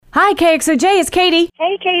Hi, KXOJ, it's Katie.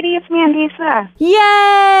 Hey, Katie, it's Mandisa.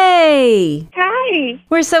 Yay! Hi.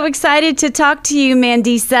 We're so excited to talk to you,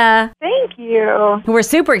 Mandisa. Thank you. We're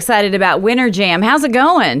super excited about Winter Jam. How's it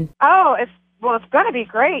going? Oh, it's going to be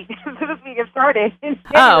great as soon as we get started in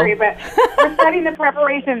January, but we're starting the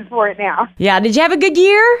preparations for it now. Yeah, did you have a good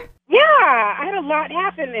year? Yeah, I had a lot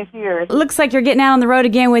happen this year. Looks like you're getting out on the road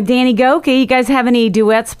again with Danny Goki. You guys have any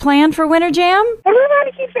duets planned for Winter Jam?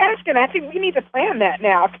 Everybody keeps asking. I think we need to plan that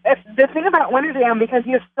now. The thing about Winter Jam, because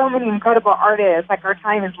you have so many incredible artists, like our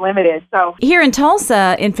time is limited. So here in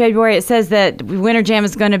Tulsa in February, it says that Winter Jam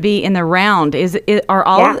is going to be in the round. Are they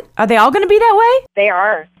all going to be that way? They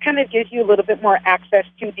are. Kind of gives you a little bit more access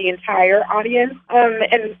to the entire audience.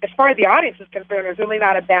 And as far as the audience is concerned, there's really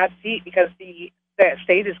not a bad seat because the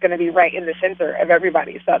stage is going to be right in the center of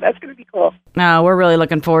everybody. So that's going to be cool. Oh, we're really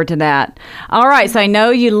looking forward to that. All right. So I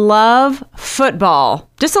know you love football.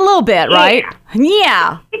 Just a little bit, right?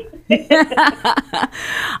 Yeah.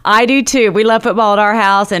 I do too. We love football at our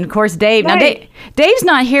house. And of course, Dave. Now, Dave's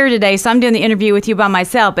not here today, so I'm doing the interview with you by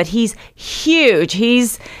myself, but he's huge.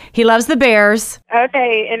 He loves the Bears.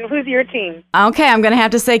 Okay. And who's your team? Okay. I'm going to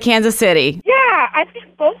have to say Kansas City. Yeah. I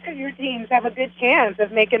think both of your teams have a good chance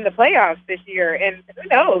of making the playoffs this year. And who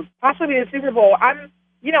knows? Possibly the Super Bowl. I'm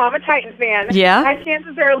a Titans fan. Yeah. My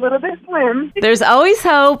chances are a little bit slim. There's always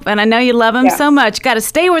hope, and I know you love them so much. Got to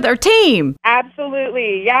stay with our team.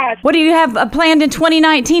 Absolutely, yes. What do you have planned in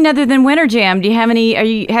 2019 other than Winter Jam? Do you have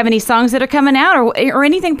any songs that are coming out, or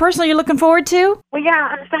anything personal you're looking forward to? Well,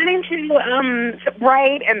 yeah, I'm starting to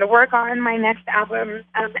write and to work on my next album.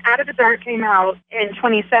 Out of the Dark came out in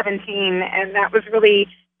 2017, and that was really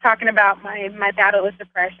talking about my battle with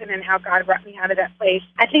depression and how God brought me out of that place.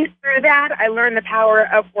 I think through that, I learned the power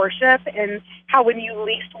of worship and how when you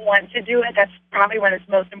least want to do it, that's probably when it's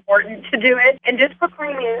most important to do it. And just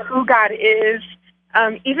proclaiming who God is,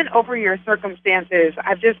 even over your circumstances.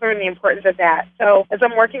 I've just learned the importance of that. So as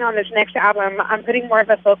I'm working on this next album, I'm putting more of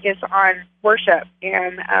a focus on worship.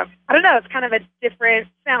 And I don't know, it's kind of a different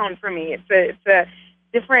sound for me. It's a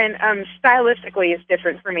different, stylistically it's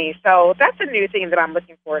different for me. So that's a new thing that I'm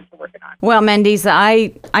looking forward to working on. Well, Mandisa,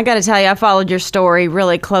 I got to tell you, I followed your story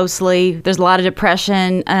really closely. There's a lot of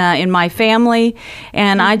depression in my family,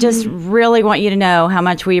 and I just really want you to know how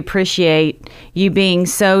much we appreciate you being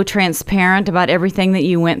so transparent about everything that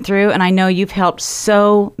you went through, and I know you've helped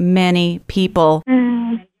so many people.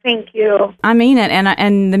 Thank you. I mean it,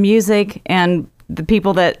 and the music and the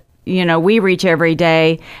people that we reach every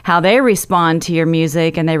day, how they respond to your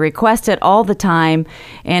music, and they request it all the time,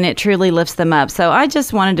 and it truly lifts them up. So I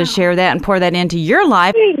just wanted to share that and pour that into your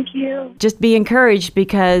life. Thank you. Just be encouraged,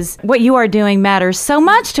 because what you are doing matters so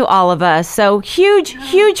much to all of us. So huge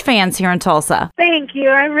fans here in Tulsa. Thank you.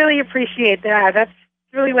 I really appreciate that. That's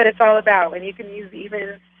really what it's all about, when you can use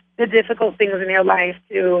even the difficult things in your life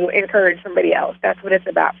to encourage somebody else. That's what it's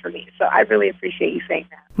about for me. So I really appreciate you saying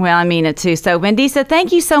that. Well, I mean it too. So, Mandisa,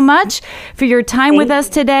 thank you so much for your time with us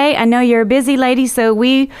today. I know you're a busy lady, so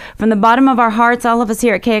we, from the bottom of our hearts, all of us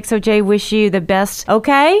here at KXOJ, wish you the best.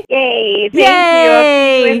 Okay? Yay. Thank Yay. you.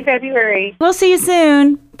 I'll see you in February. We'll see you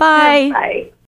soon. Bye. Bye.